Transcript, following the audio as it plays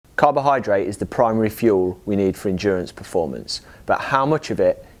Carbohydrate is the primary fuel we need for endurance performance, but how much of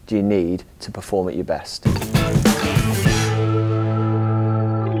it do you need to perform at your best?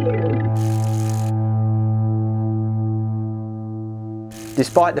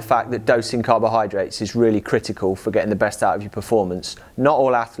 Despite the fact that dosing carbohydrates is really critical for getting the best out of your performance, not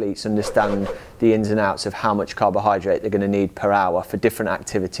all athletes understand the ins and outs of how much carbohydrate they're going to need per hour for different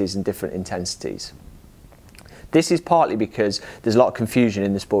activities and different intensities. This is partly because there's a lot of confusion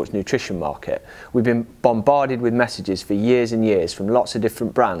in the sports nutrition market. We've been bombarded with messages for years and years from lots of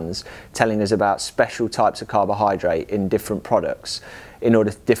different brands telling us about special types of carbohydrate in different products in order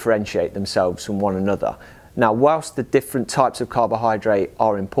to differentiate themselves from one another. Now, whilst the different types of carbohydrate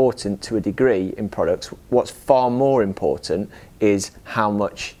are important to a degree in products, what's far more important is how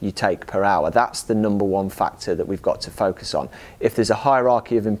much you take per hour. That's the number one factor that we've got to focus on. If there's a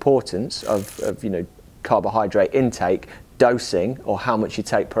hierarchy of importance of carbohydrate intake, dosing or how much you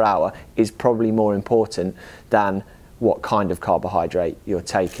take per hour is probably more important than what kind of carbohydrate you're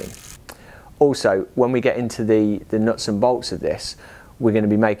taking. Also, when we get into the nuts and bolts of this, we're going to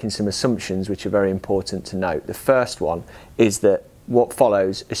be making some assumptions which are very important to note. The first one is that what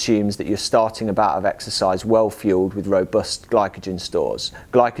follows assumes that you're starting a bout of exercise well fueled with robust glycogen stores.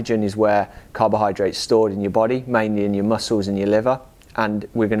 Glycogen is where carbohydrates stored in your body, mainly in your muscles and your liver. And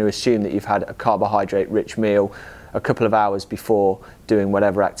we're going to assume that you've had a carbohydrate-rich meal a couple of hours before doing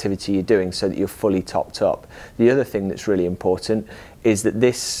whatever activity you're doing so that you're fully topped up. The other thing that's really important is that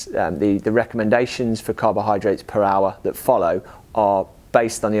the recommendations for carbohydrates per hour that follow are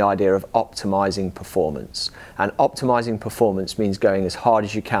based on the idea of optimizing performance. And optimizing performance means going as hard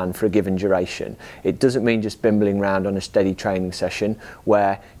as you can for a given duration. It doesn't mean just bimbling around on a steady training session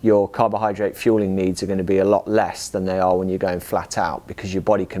where your carbohydrate fueling needs are going to be a lot less than they are when you're going flat out, because your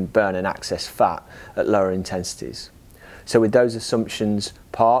body can burn and access fat at lower intensities. So with those assumptions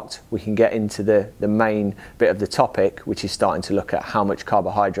parked, we can get into the main bit of the topic, which is starting to look at how much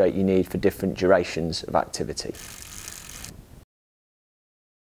carbohydrate you need for different durations of activity.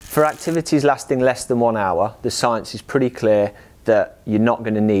 For activities lasting less than 1 hour, the science is pretty clear that you're not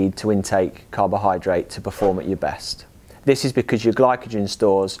going to need to intake carbohydrate to perform at your best. This is because your glycogen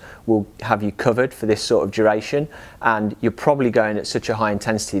stores will have you covered for this sort of duration, and you're probably going at such a high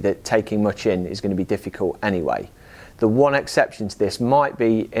intensity that taking much in is going to be difficult anyway. The one exception to this might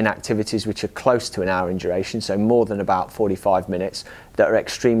be in activities which are close to an hour in duration, so more than about 45 minutes, that are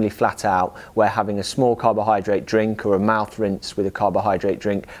extremely flat out, where having a small carbohydrate drink or a mouth rinse with a carbohydrate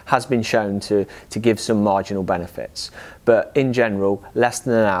drink has been shown to give some marginal benefits. But in general, less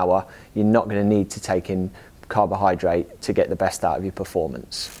than an hour, you're not going to need to take in carbohydrate to get the best out of your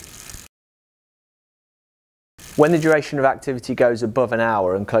performance. When the duration of activity goes above an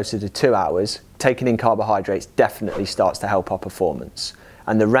hour and closer to 2 hours, taking in carbohydrates definitely starts to help our performance.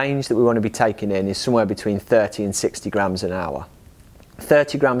 And the range that we want to be taking in is somewhere between 30 and 60 grams an hour.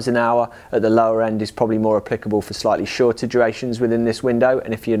 30 grams an hour at the lower end is probably more applicable for slightly shorter durations within this window,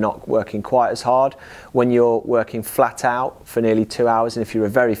 and if you're not working quite as hard. When you're working flat out for nearly 2 hours, and if you're a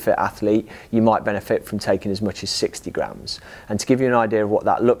very fit athlete, you might benefit from taking as much as 60 grams. And to give you an idea of what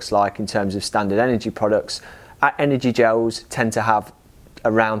that looks like in terms of standard energy products, energy gels tend to have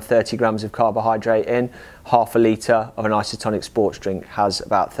around 30 grams of carbohydrate in. Half a litre of an isotonic sports drink has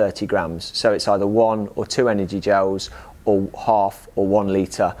about 30 grams. So it's either 1 or 2 energy gels or half or 1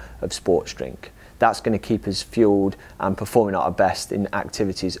 litre of sports drink. That's going to keep us fueled and performing at our best in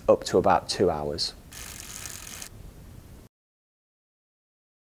activities up to about 2 hours.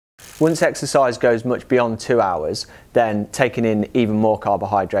 Once exercise goes much beyond 2 hours, then taking in even more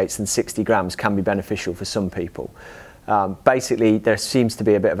carbohydrates than 60 grams can be beneficial for some people. Basically, there seems to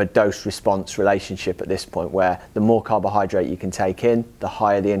be a bit of a dose-response relationship at this point, where the more carbohydrate you can take in, the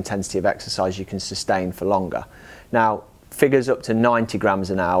higher the intensity of exercise you can sustain for longer. Now, figures up to 90 grams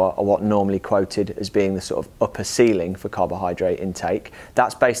an hour are what normally quoted as being the sort of upper ceiling for carbohydrate intake.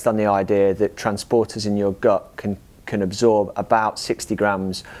 That's based on the idea that transporters in your gut can absorb about 60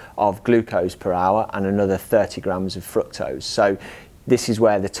 grams of glucose per hour and another 30 grams of fructose. So this is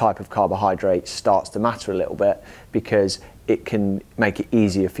where the type of carbohydrate starts to matter a little bit, because it can make it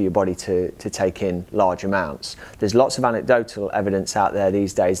easier for your body to take in large amounts. There's lots of anecdotal evidence out there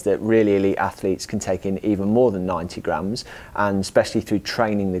these days that really elite athletes can take in even more than 90 grams, and especially through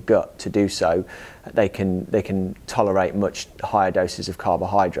training the gut to do so, they can tolerate much higher doses of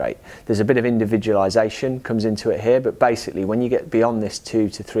carbohydrate. There's a bit of individualization comes into it here, but basically when you get beyond this 2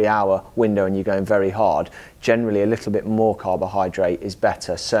 to 3 hour window and you're going very hard, generally a little bit more carbohydrate is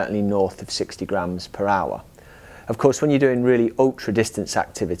better, certainly north of 60 grams per hour. Of course, when you're doing really ultra distance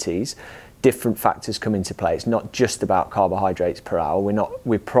activities, different factors come into play. It's not just about carbohydrates per hour.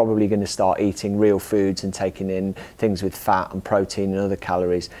 We're probably going to start eating real foods and taking in things with fat and protein and other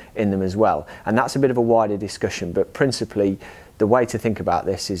calories in them as well. And that's a bit of a wider discussion, but principally the way to think about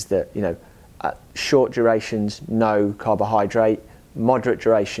this is that, at short durations, no carbohydrate, moderate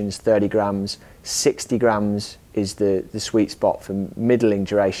durations, 30 grams, 60 grams is the sweet spot for middling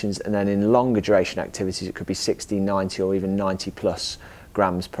durations, and then in longer duration activities it could be 60, 90 or even 90 plus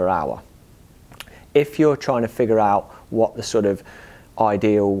grams per hour. If you're trying to figure out what the sort of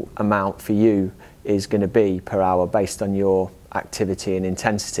ideal amount for you is going to be per hour based on your activity and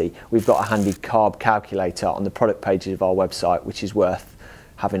intensity, we've got a handy carb calculator on the product pages of our website, which is worth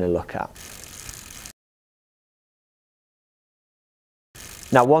having a look at.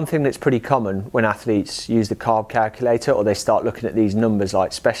 Now, one thing that's pretty common when athletes use the carb calculator, or they start looking at these numbers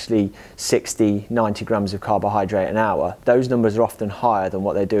like especially 60, 90 grams of carbohydrate an hour, those numbers are often higher than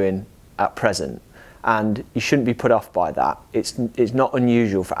what they're doing at present. And you shouldn't be put off by that. It's not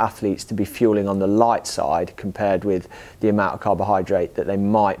unusual for athletes to be fueling on the light side compared with the amount of carbohydrate that they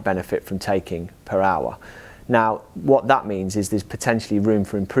might benefit from taking per hour. Now, what that means is there's potentially room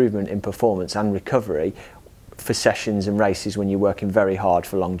for improvement in performance and recovery for sessions and races when you're working very hard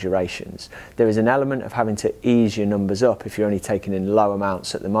for long durations. There is an element of having to ease your numbers up if you're only taking in low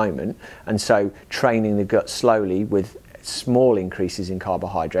amounts at the moment, and so training the gut slowly with small increases in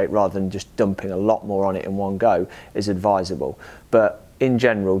carbohydrate rather than just dumping a lot more on it in one go is advisable. But in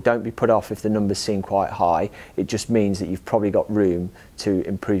general, don't be put off if the numbers seem quite high. It just means that you've probably got room to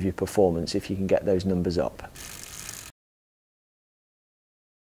improve your performance if you can get those numbers up.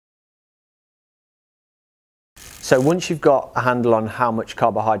 So once you've got a handle on how much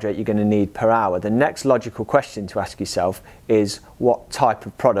carbohydrate you're going to need per hour, the next logical question to ask yourself is what type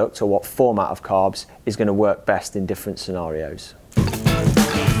of product or what format of carbs is going to work best in different scenarios.